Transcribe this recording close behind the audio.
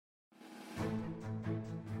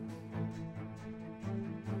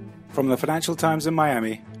From the Financial Times in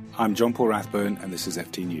Miami, I'm John Paul Rathbone, and this is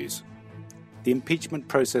FT News. The impeachment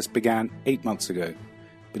process began 8 months ago,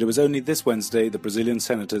 but it was only this Wednesday that Brazilian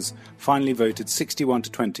senators finally voted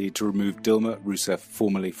 61-20 to remove Dilma Rousseff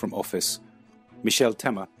formally from office. Michel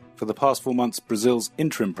Temer, for the past 4 months Brazil's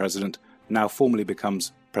interim president, now formally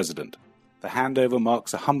becomes president. The handover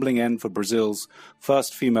marks a humbling end for Brazil's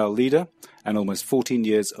first female leader and almost 14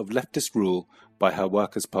 years of leftist rule by her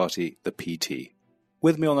Workers' Party, the PT.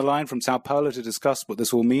 With me on the line from Sao Paulo to discuss what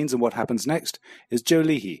this all means and what happens next is Joe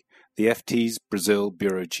Leahy, the FT's Brazil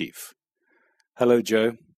bureau chief. Hello,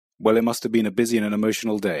 Joe. Well, it must have been a busy and an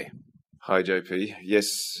emotional day. Hi, JP. Yes,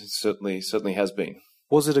 it certainly has been.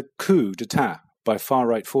 Was it a coup d'etat by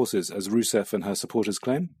far-right forces, as Rousseff and her supporters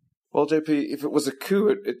claim? Well, JP, if it was a coup,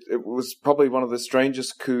 it was probably one of the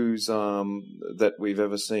strangest coups that we've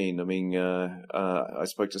ever seen. I mean, I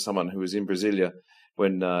spoke to someone who was in Brasilia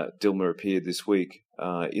when Dilma appeared this week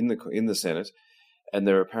in the Senate, and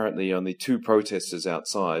there are apparently only 2 protesters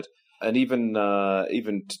outside. And even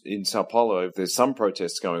in Sao Paulo, there's some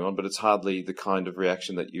protests going on, but it's hardly the kind of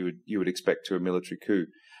reaction that you would expect to a military coup.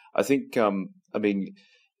 I think,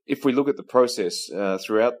 if we look at the process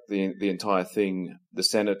throughout the entire thing, the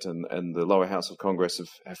Senate and the lower house of Congress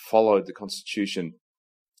have followed the Constitution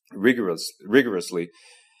rigorously.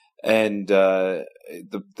 And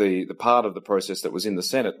the part of the process that was in the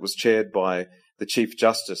Senate was chaired by the Chief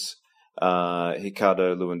Justice,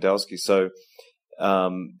 Ricardo Lewandowski,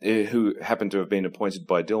 who happened to have been appointed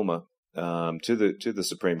by Dilma to the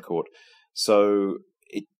Supreme Court. So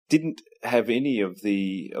it didn't have any of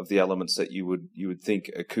the elements that you would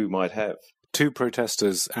think a coup might have. 2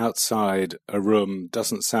 protesters outside a room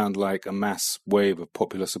doesn't sound like a mass wave of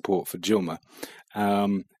popular support for Dilma.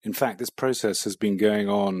 In fact, this process has been going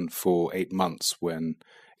on for 8 months when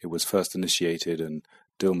it was first initiated, and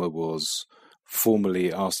Dilma was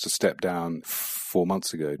formally asked to step down 4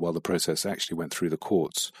 months ago while the process actually went through the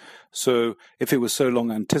courts. So if it was so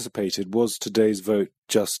long anticipated, was today's vote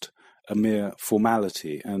just a mere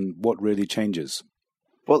formality, and what really changes?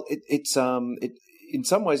 Well, it's in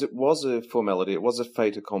some ways it was a formality. It was a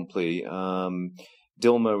fait accompli.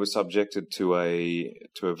 Dilma was subjected to a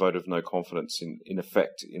vote of no confidence in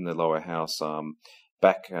effect in the lower house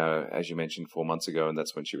back, as you mentioned, 4 months ago, and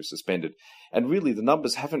that's when she was suspended. And really, the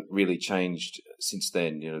numbers haven't really changed since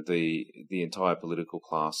then. You know, the entire political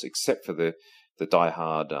class, except for the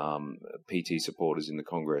diehard PT supporters in the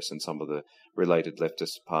Congress and some of the related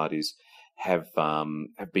leftist parties, have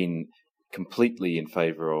been completely in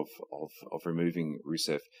favour of removing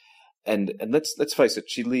Rousseff. And let's face it,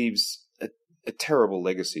 she leaves a terrible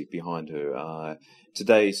legacy behind her.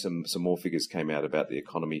 Today, some more figures came out about the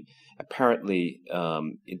economy. Apparently,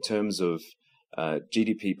 in terms of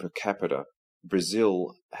GDP per capita,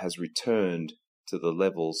 Brazil has returned to the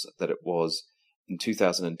levels that it was in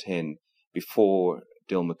 2010 before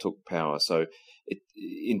Dilma took power. So,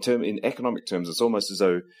 in economic terms, it's almost as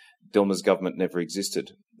though Dilma's government never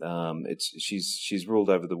existed. She's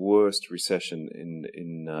ruled over the worst recession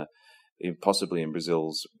in possibly in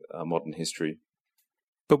Brazil's modern history.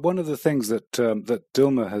 But one of the things that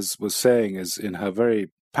Dilma was saying is in her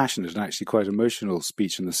very passionate and actually quite emotional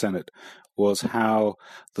speech in the Senate was how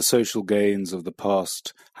the social gains of the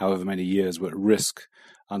past, however many years, were at risk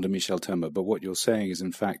under Michel Temer. But what you're saying is,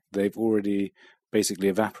 in fact, they've already basically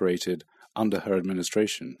evaporated under her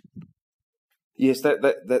administration. Yes,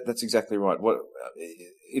 that's exactly right.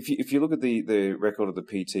 If you look at the record of the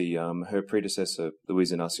PT, her predecessor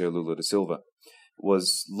Luiz Inácio Lula da Silva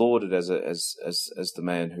was lauded as the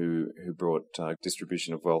man who brought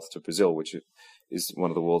distribution of wealth to Brazil, which is one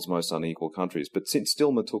of the world's most unequal countries. But since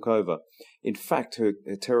Dilma took over, in fact, her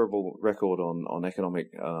terrible record on economic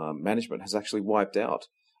management has actually wiped out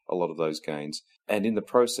a lot of those gains. And in the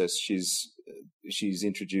process, she's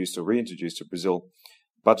introduced or reintroduced to Brazil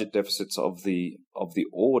budget deficits of the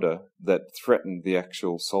order that threatened the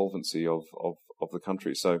actual solvency of the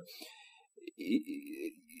country. So,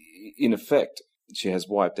 in effect, she has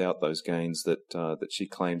wiped out those gains that she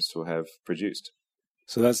claims to have produced.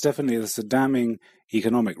 So that's a damning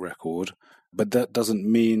economic record, but that doesn't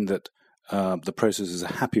mean that the process is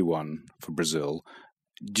a happy one for Brazil.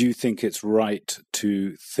 Do you think it's right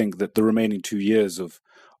to think that the remaining 2 years of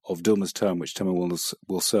Dilma's term, which Temer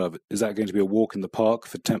will serve, is that going to be a walk in the park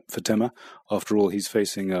for Temer? After all, he's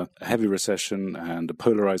facing a heavy recession and a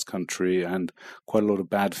polarized country and quite a lot of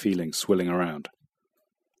bad feelings swirling around.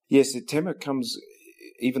 Yes, Temer comes,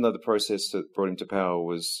 even though the process that brought him to power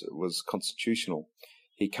was constitutional,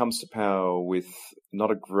 he comes to power with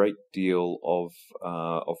not a great deal of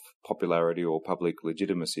popularity or public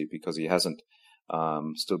legitimacy because he hasn't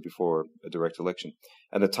stood before a direct election.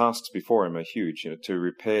 And the tasks before him are huge, to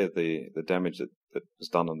repair the damage that was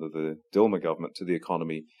done under the Dilma government to the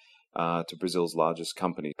economy, to Brazil's largest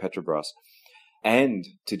company, Petrobras, and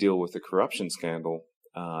to deal with the corruption scandal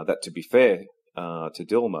that, to be fair to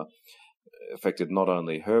Dilma, affected not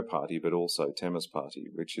only her party but also Temer's party,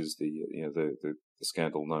 which is the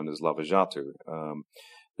scandal known as Lava Jato,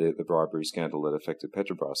 the bribery scandal that affected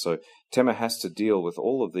Petrobras. So Temer has to deal with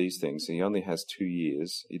all of these things. He only has 2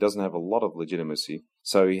 years. He doesn't have a lot of legitimacy,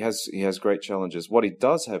 so he has great challenges. What he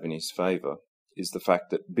does have in his favour is the fact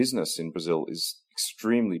that business in Brazil is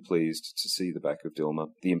extremely pleased to see the back of Dilma.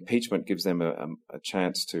 The impeachment gives them a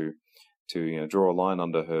chance to draw a line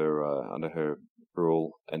under her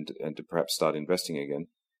rule and to perhaps start investing again.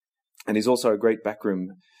 And he's also a great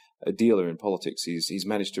backroom dealer in politics. He's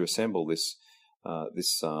managed to assemble this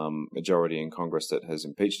majority in Congress that has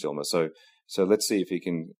impeached Dilma. So let's see if he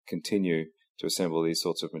can continue to assemble these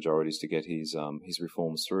sorts of majorities to get his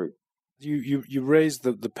reforms through. You raised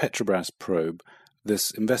the Petrobras probe,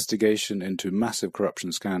 this investigation into massive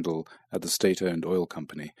corruption scandal at the state-owned oil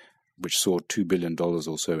company, which saw $2 billion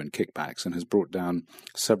or so in kickbacks and has brought down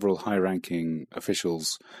several high-ranking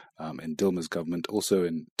officials in Dilma's government, also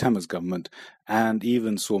in Temer's government, and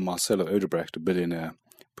even saw Marcelo Odebrecht, a billionaire,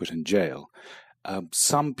 put in jail.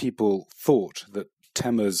 Some people thought that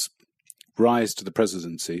Temer's rise to the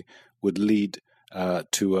presidency would lead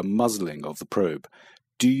to a muzzling of the probe.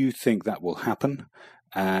 Do you think that will happen?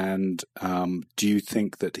 And do you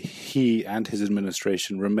think that he and his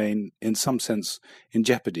administration remain, in some sense, in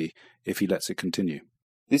jeopardy if he lets it continue?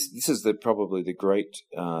 This is probably the great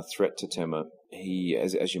threat to Temer. He,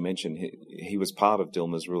 as you mentioned, he was part of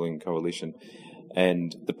Dilma's ruling coalition,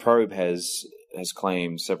 and the probe has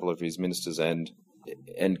claimed several of his ministers and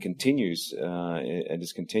continues and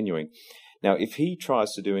is continuing. Now, if he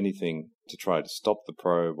tries to do anything to try to stop the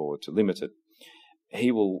probe or to limit it, he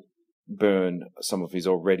will burn some of his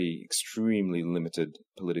already extremely limited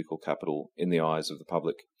political capital in the eyes of the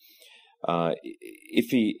public. If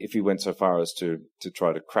he went so far as to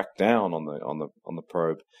try to crack down on the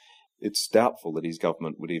probe, it's doubtful that his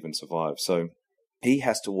government would even survive. So he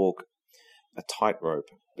has to walk a tightrope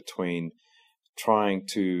between trying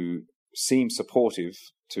to seem supportive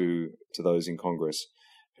to those in Congress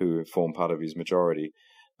who form part of his majority,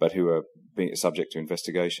 but who are being subject to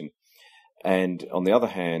investigation, and on the other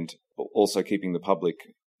hand, also keeping the public,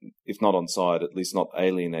 if not on side, at least not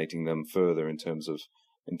alienating them further in terms of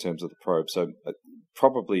the probe. So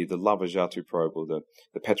probably the Lava Jato probe or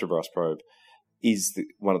the Petrobras probe is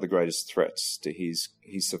one of the greatest threats to his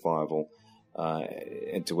survival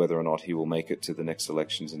and to whether or not he will make it to the next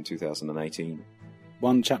elections in 2018.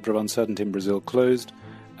 One chapter of uncertainty in Brazil closed,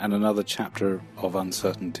 and another chapter of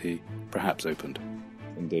uncertainty perhaps opened.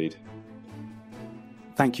 Indeed.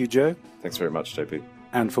 Thank you, Joe. Thanks very much, JP.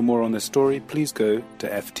 And for more on this story, please go to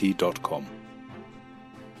ft.com.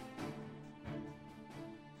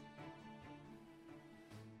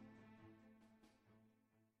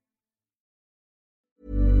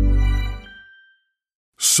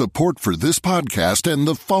 Support for this podcast and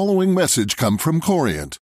the following message come from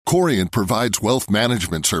Corient. Corient provides wealth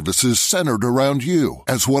management services centered around you.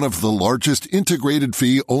 As one of the largest integrated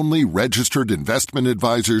fee-only registered investment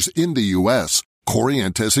advisors in the U.S.,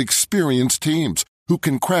 Corient has experienced teams who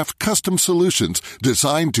can craft custom solutions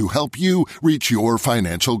designed to help you reach your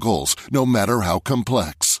financial goals, no matter how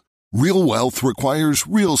complex. Real wealth requires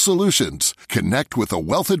real solutions. Connect with a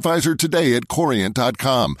wealth advisor today at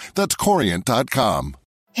Corient.com. That's Corient.com.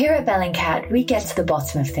 Here at Bellingcat, we get to the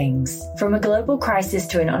bottom of things. From a global crisis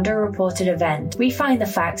to an underreported event, we find the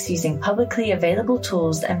facts using publicly available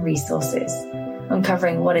tools and resources,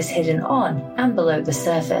 uncovering what is hidden on and below the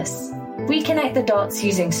surface. We connect the dots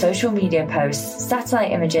using social media posts,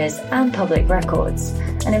 satellite images, and public records,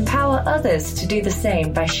 and empower others to do the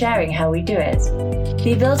same by sharing how we do it.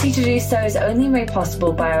 The ability to do so is only made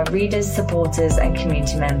possible by our readers, supporters, and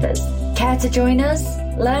community members. Care to join us?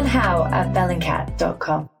 Learn how at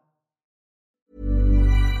Bellingcat.com.